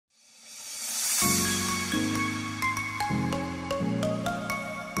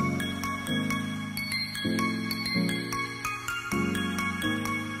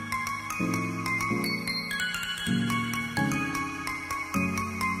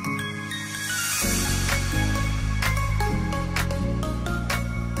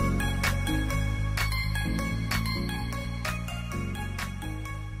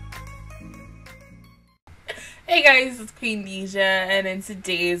Hey guys, it's Queendija, and in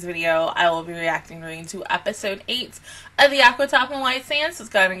today's video, I will be reacting to episode 8 of the Aquatope and White Sands. Let's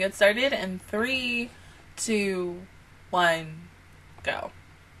go ahead and get started in 3, 2, 1, go.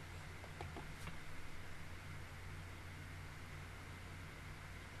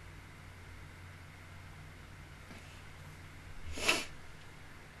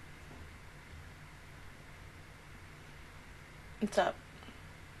 What's up?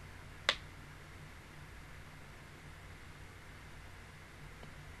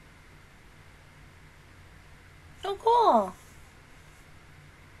 Oh, cool.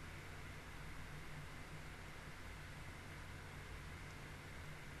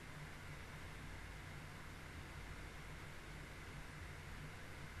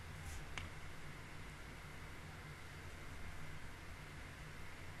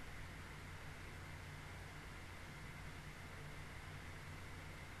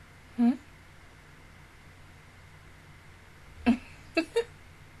 Hmm?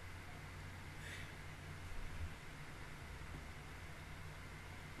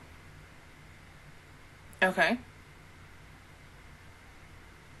 Okay.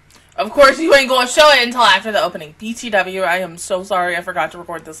 Of course, you ain't gonna show it until after the opening. BTW, I am so sorry. I forgot to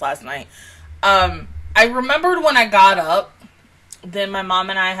record this last night. I remembered when I got up. Then my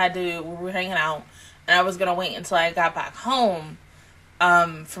mom and I we were hanging out. And I was gonna wait until I got back home.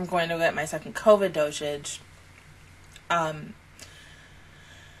 From going to get my second COVID dosage. And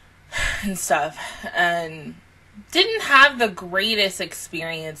stuff. And didn't have the greatest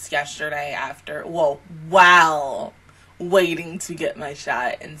experience yesterday after, while waiting to get my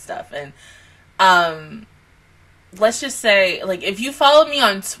shot and stuff. And, let's just say, like, if you follow me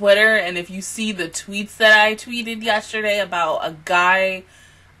on Twitter and if you see the tweets that I tweeted yesterday about a guy,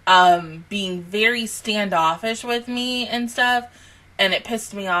 being very standoffish with me and stuff, and it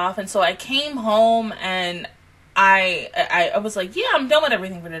pissed me off. And so I came home and I was like, yeah, I'm done with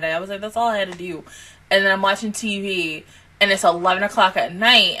everything for today. I was like, that's all I had to do. And then I'm watching TV, and it's 11 o'clock at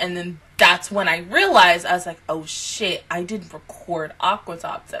night, and then that's when I realized, I was like, oh shit, I didn't record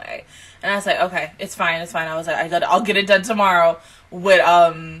Aquatope today. And I was like, okay, it's fine. I was like, I'll get it done tomorrow with,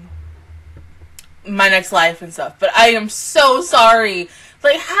 my next life and stuff. But I am so sorry.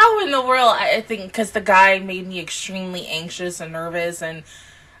 Like, how in the world, I think, because the guy made me extremely anxious and nervous, and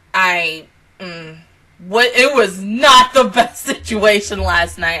it was not the best situation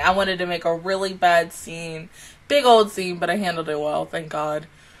last night. I wanted to make a really bad scene. Big old scene, but I handled it well, thank God.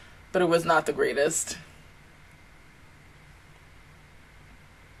 But it was not the greatest.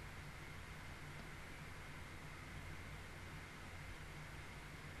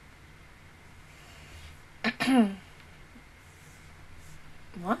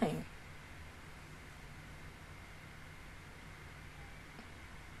 Why?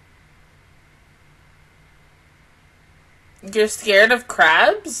 You're scared of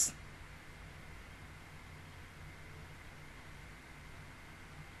crabs?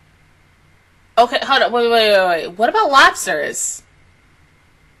 Okay, hold on. Wait. What about lobsters?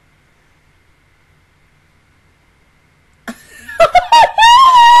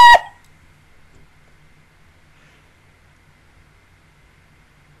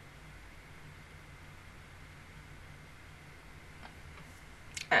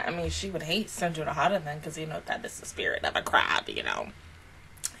 I mean, she would hate Senju Hada then, because, you know, that is the spirit of a crab, you know.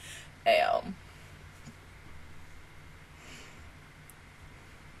 Ew.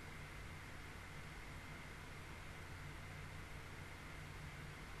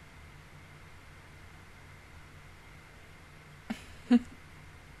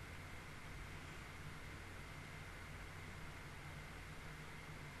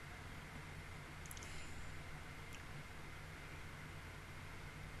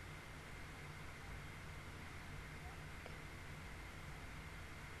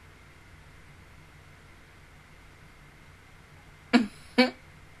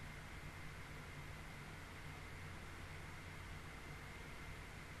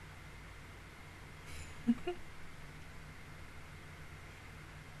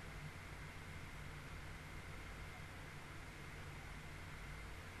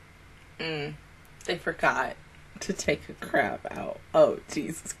 They forgot to take a crab out. Oh,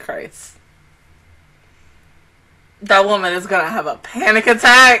 Jesus Christ. That woman is gonna have a panic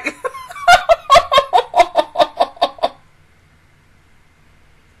attack.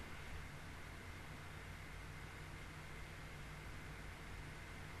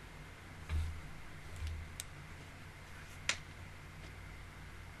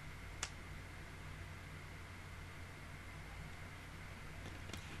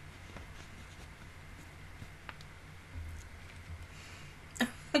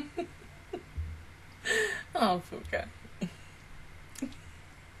 Oh, Fuka.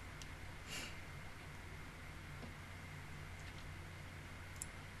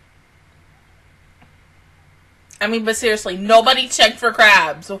 I mean, but seriously, nobody checked for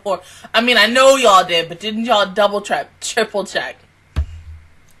crabs before. I mean, I know y'all did, but didn't y'all double check, triple check?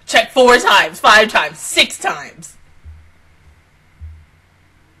 Check 4 times, 5 times, 6 times.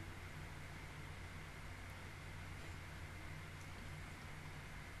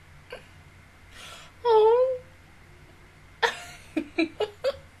 Oh.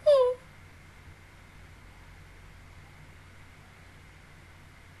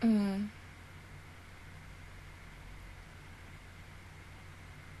 Mm.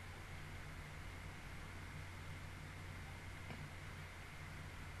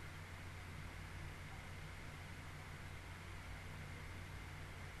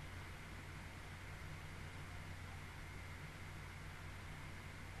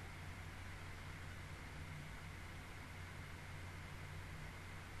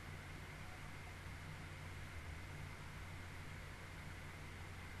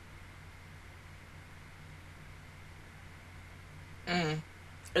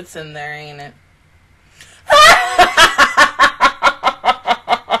 It's in there, ain't it?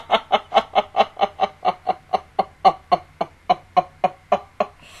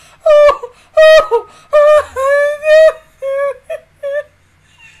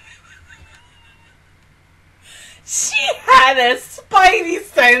 She had a spidey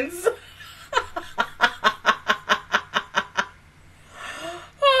sense.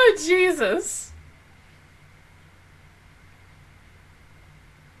 Oh, Jesus.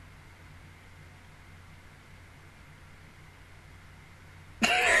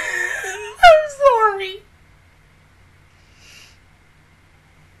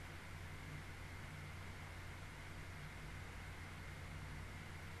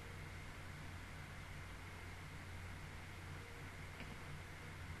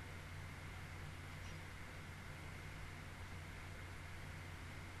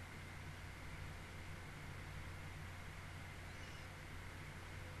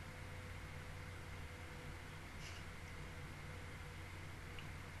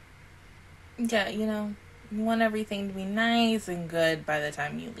 Yeah, you know, you want everything to be nice and good by the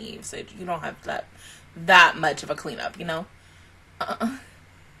time you leave, so you don't have that much of a cleanup, you know?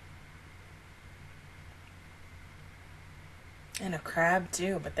 And a crab,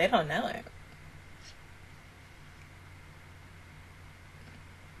 too, but they don't know it.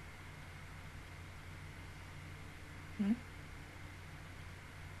 Hmm?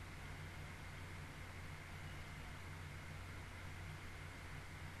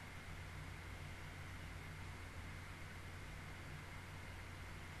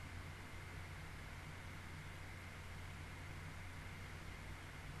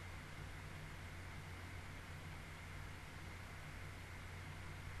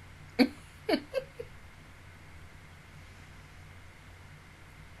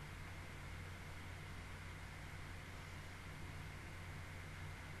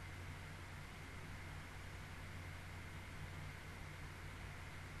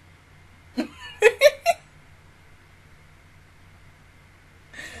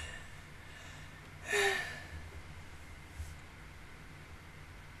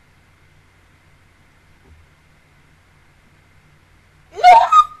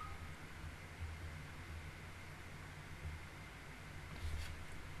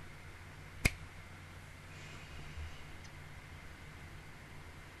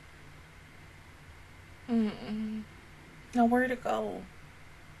 Now, where to go?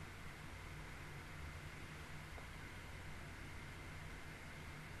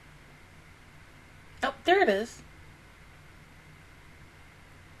 Oh, there it is.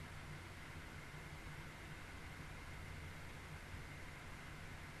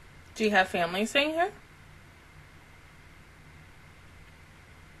 Do you have family staying here?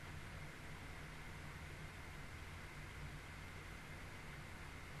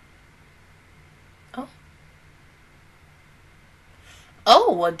 Oh.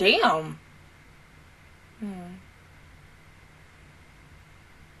 Oh, well, damn.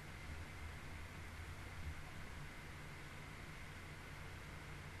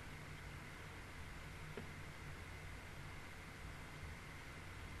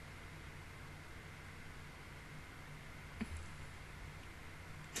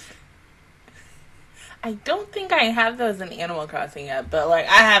 I don't think I have those in Animal Crossing yet, but, like,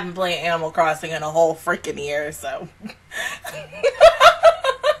 I haven't played Animal Crossing in a whole freaking year, so.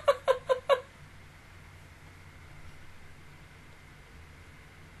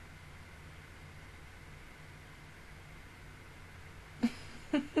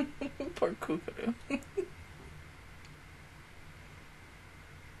 Poor Kukuru.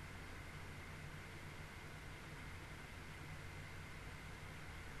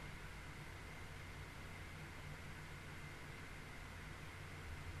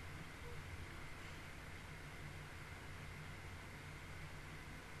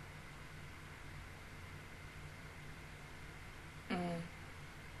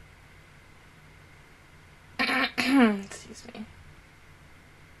 Excuse me.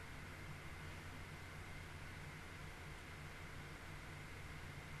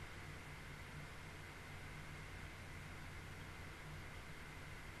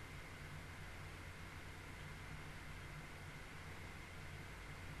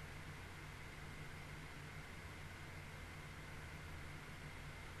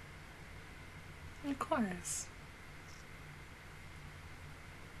 Of course.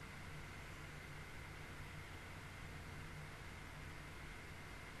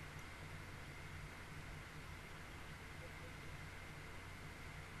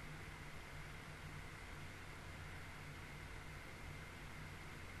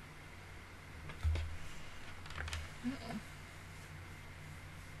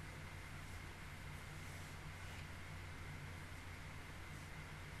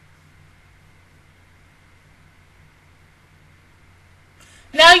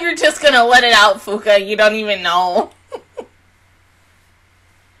 Now you're just gonna let it out, Fuka. You don't even know.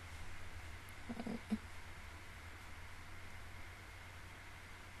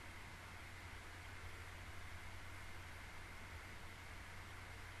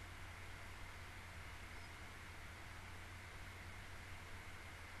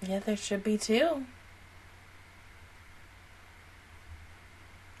 Yeah, there should be two.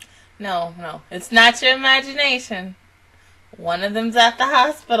 No. It's not your imagination. One of them's at the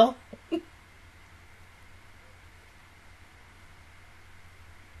hospital. Oh,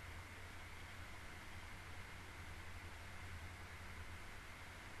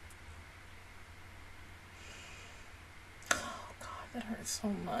 God, that hurts so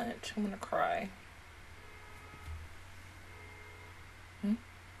much. I'm gonna cry.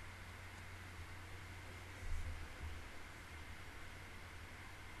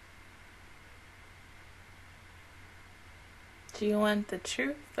 Do you want the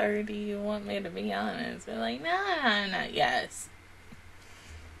truth, or do you want me to be honest? They're like, nah, yes.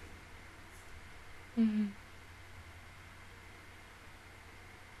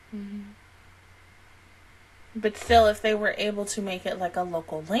 But still, if they were able to make it like a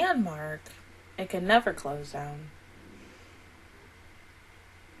local landmark, it could never close down.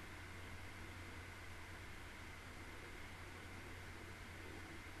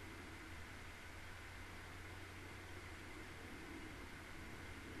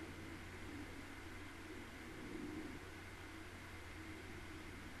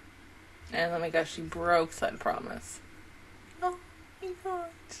 And let me go, she broke said promise. Oh my God,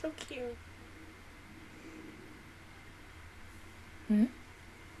 so cute.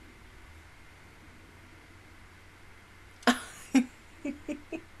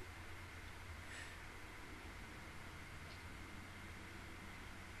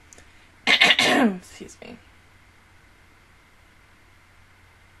 Excuse me.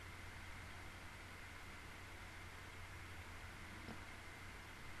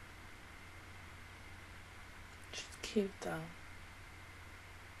 She's cute though.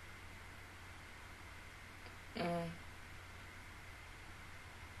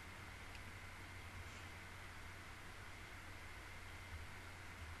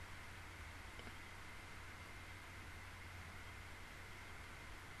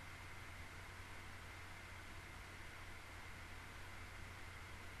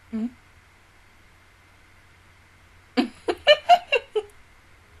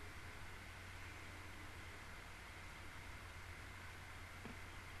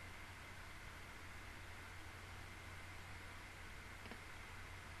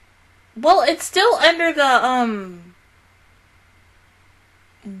 Well, it's still under the,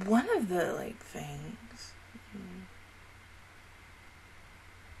 one of the, like, things.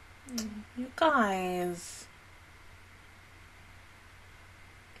 You guys.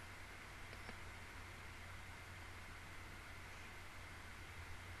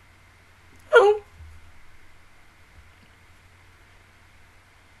 Oh.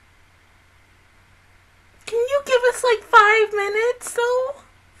 Can you give us, like, 5 minutes, though?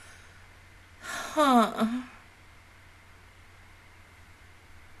 Huh.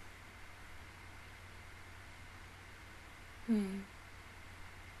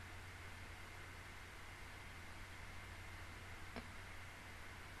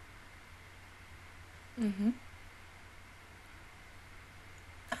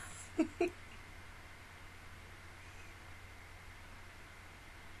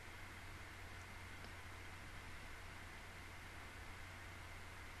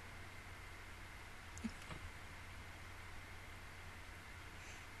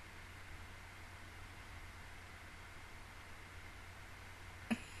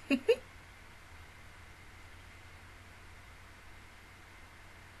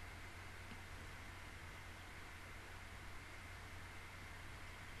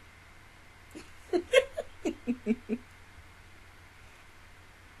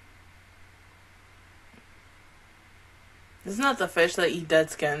 Isn't that the fish that eat dead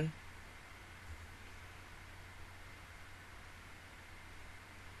skin?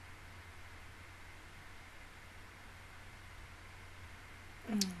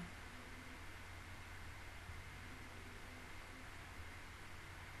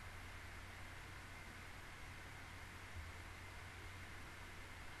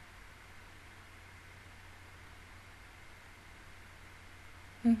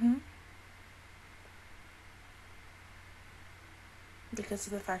 Because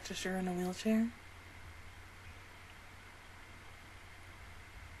of the fact that you're in a wheelchair?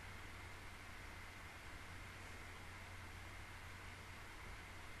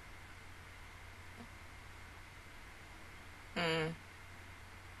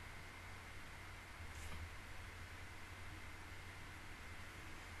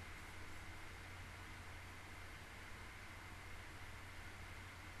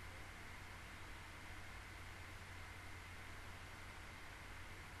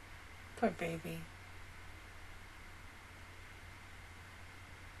 Poor baby.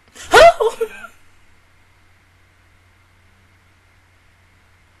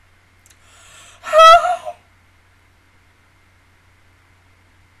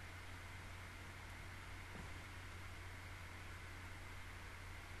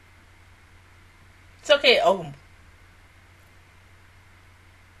 It's okay. Oh.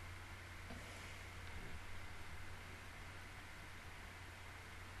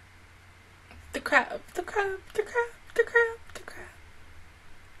 The crab, the crab, the crab, the crab, the crab.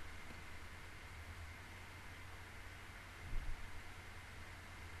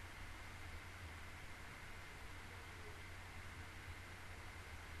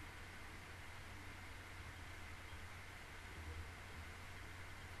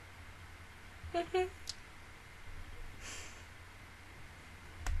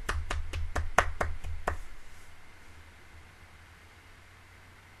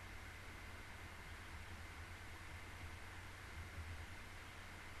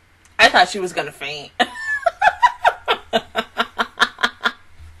 I thought she was gonna faint.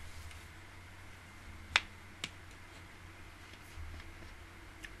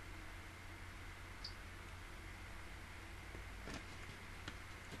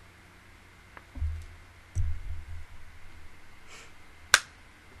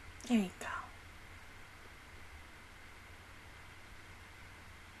 There you go.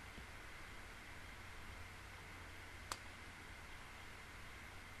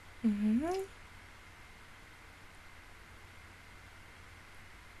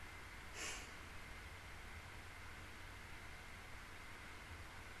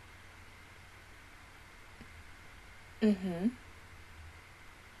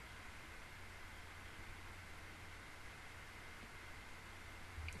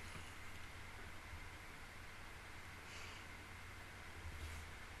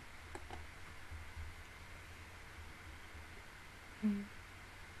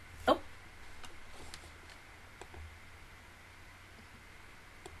 Oh.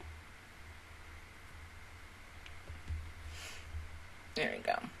 There we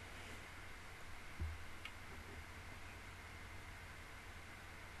go.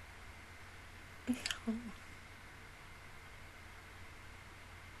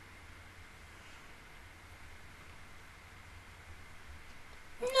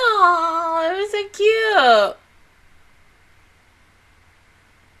 Aww, it was so cute.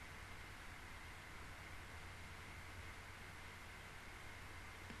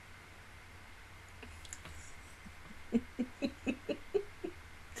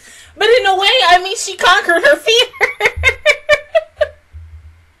 But in a way, I mean, she conquered her fear.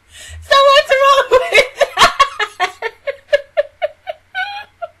 So what's wrong with that?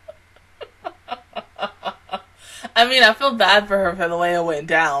 I mean, I feel bad for her for the way it went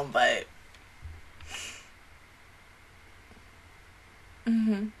down, but...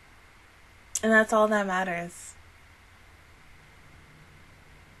 And that's all that matters.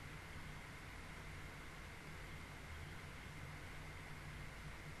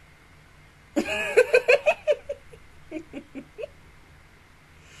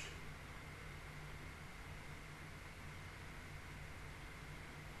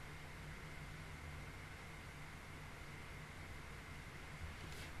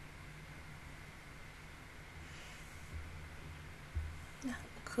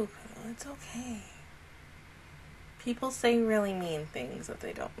 Cuckoo, it's okay. People say really mean things that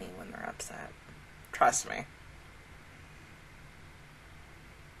they don't mean when they're upset. Trust me.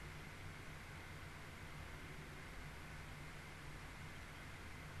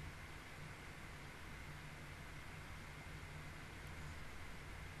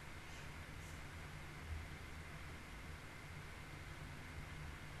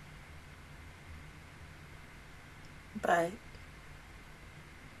 but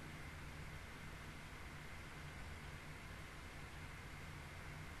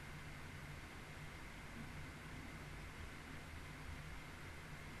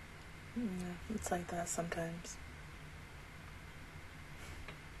yeah, it's like that sometimes.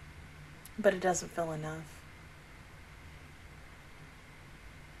 But it doesn't feel enough.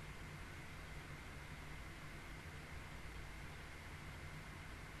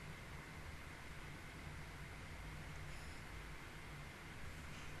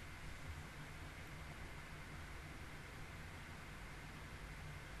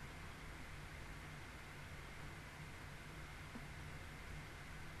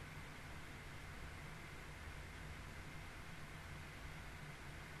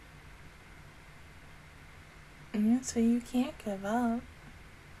 Yeah, so you can't give up.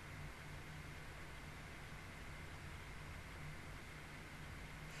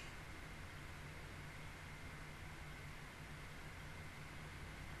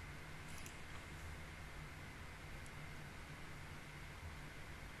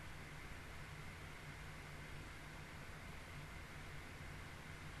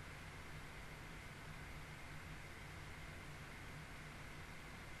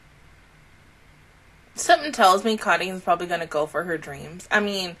 Something tells me Karine's probably going to go for her dreams. I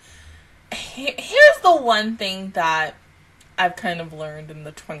mean, here's the one thing that I've kind of learned in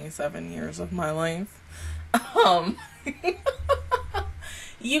the 27 years of my life.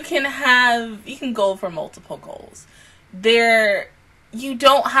 You can go for multiple goals. You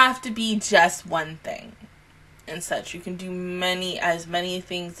don't have to be just one thing and such. You can do as many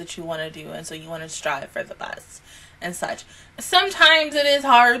things that you want to do, and so you want to strive for the best and such. Sometimes it is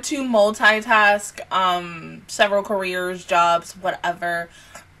hard to multitask, several careers, jobs, whatever,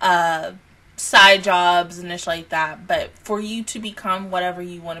 side jobs and shit like that. But for you to become whatever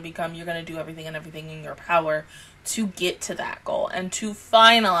you want to become, you're going to do everything in your power to get to that goal and to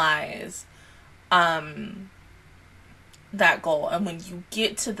finalize, that goal. And when you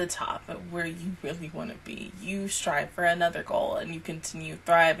get to the top of where you really want to be, you strive for another goal and you continue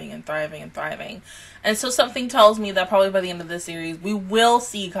thriving and thriving and thriving. And so something tells me that probably by the end of this series, we will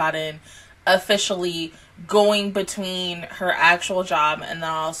see Karine officially going between her actual job and then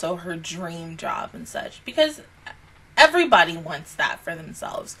also her dream job and such. Because everybody wants that for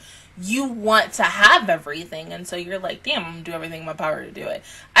themselves. You want to have everything, and so you're like, damn, I'm gonna do everything in my power to do it.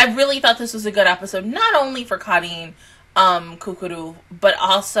 I really thought this was a good episode, not only for Karine, Kukuru, but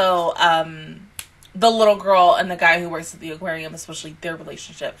also the little girl and the guy who works at the aquarium, especially their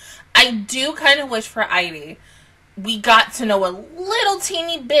relationship. I do kind of wish for Aly we got to know a little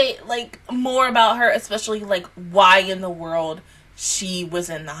teeny bit like more about her, especially like why in the world she was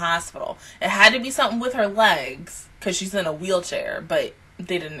in the hospital. It had to be something with her legs because she's in a wheelchair, but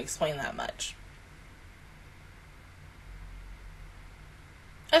they didn't explain that much.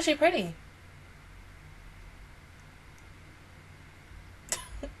 Oh, she's pretty.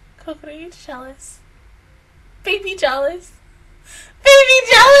 Coco, are you jealous? Baby jealous? Baby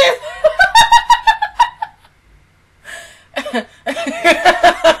jealous!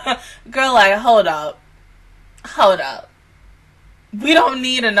 Girl, like, hold up. Hold up. We don't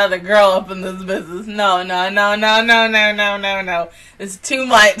need another girl up in this business. No. It's too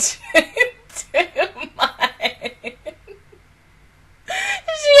much. Too much.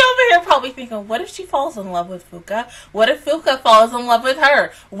 She over here probably thinking, what if she falls in love with Fuka? What if Fuka falls in love with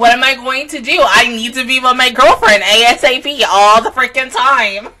her? What am I going to do? I need to be with my girlfriend ASAP all the freaking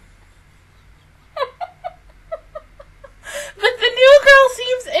time. But the new girl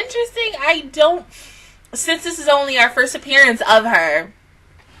seems interesting. Since this is only our first appearance of her,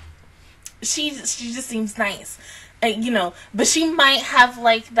 she just seems nice. But she might have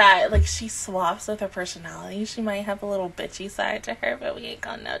like that, like she swaps with her personality. She might have a little bitchy side to her, but we ain't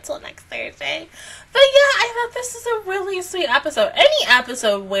gonna know till next Thursday. But yeah, I thought this is a really sweet episode. Every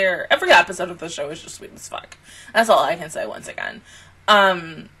episode of the show is just sweet as fuck. That's all I can say once again.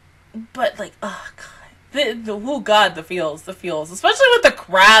 But like, oh god. The feels, especially with the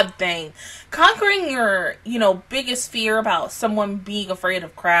crab thing. Conquering your, biggest fear about someone being afraid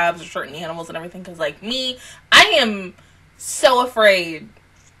of crabs or certain animals and everything. Because, like, me, I am so afraid.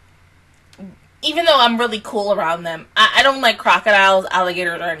 Even though I'm really cool around them, I don't like crocodiles,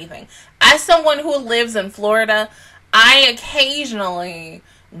 alligators, or anything. As someone who lives in Florida, I occasionally,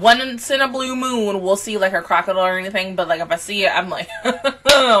 once in a blue moon, will see, like, a crocodile or anything. But, like, if I see it, I'm like,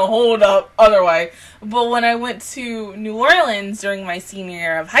 hold up, other way. But when I went to New Orleans during my senior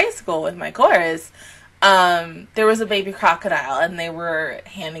year of high school with my chorus, there was a baby crocodile, and they were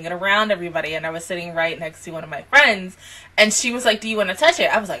handing it around everybody, and I was sitting right next to one of my friends, and she was like, do you want to touch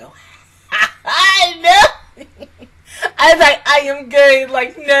it? I was like, oh, no. I was like, I am good.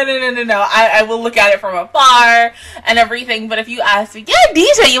 Like, no. I will look at it from afar and everything. But if you ask me, yeah,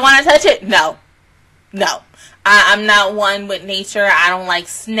 DJ, you want to touch it? No. I'm not one with nature. I don't like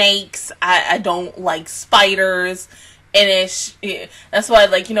snakes. I don't like spiders. And that's why,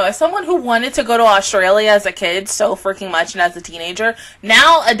 like, you know, as someone who wanted to go to Australia as a kid so freaking much and as a teenager,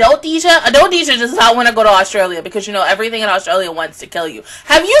 now adult Deja does not want to go to Australia because, you know, everything in Australia wants to kill you.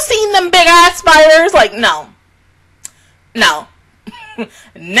 Have you seen them big ass spiders? Like, no. No. No.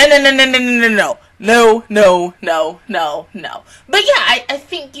 But yeah, I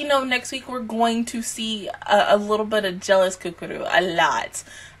think, you know, next week we're going to see a little bit of jealous Kukuru, a lot.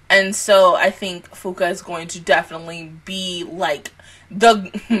 And so I think Fuka is going to definitely be like because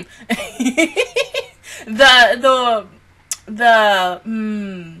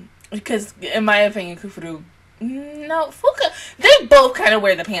in my opinion, Kukuru, no, Fuka, they both kind of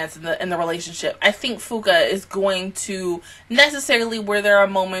wear the pants in the relationship. I think Fuka is going to necessarily, where there are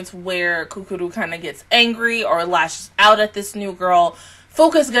moments where Kukuru kind of gets angry or lashes out at this new girl,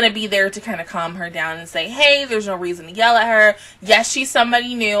 Fuka's going to be there to kind of calm her down and say, hey, there's no reason to yell at her. Yes, she's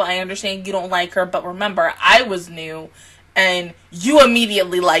somebody new. I understand you don't like her, but remember, I was new and you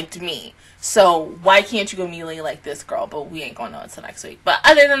immediately liked me. So why can't you immediately like this girl? But we ain't going to know until next week. But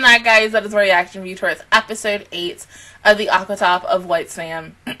other than that, guys, that is my reaction view towards episode 8 of the Aquatope of White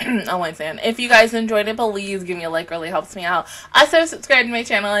Sand. On White Sand. If you guys enjoyed it, please give me a like. Really helps me out. Also, subscribe to my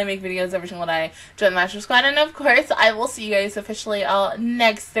channel. I make videos every single day. Join the Master Squad. And of course, I will see you guys officially all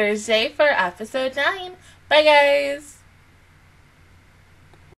next Thursday for episode 9. Bye, guys.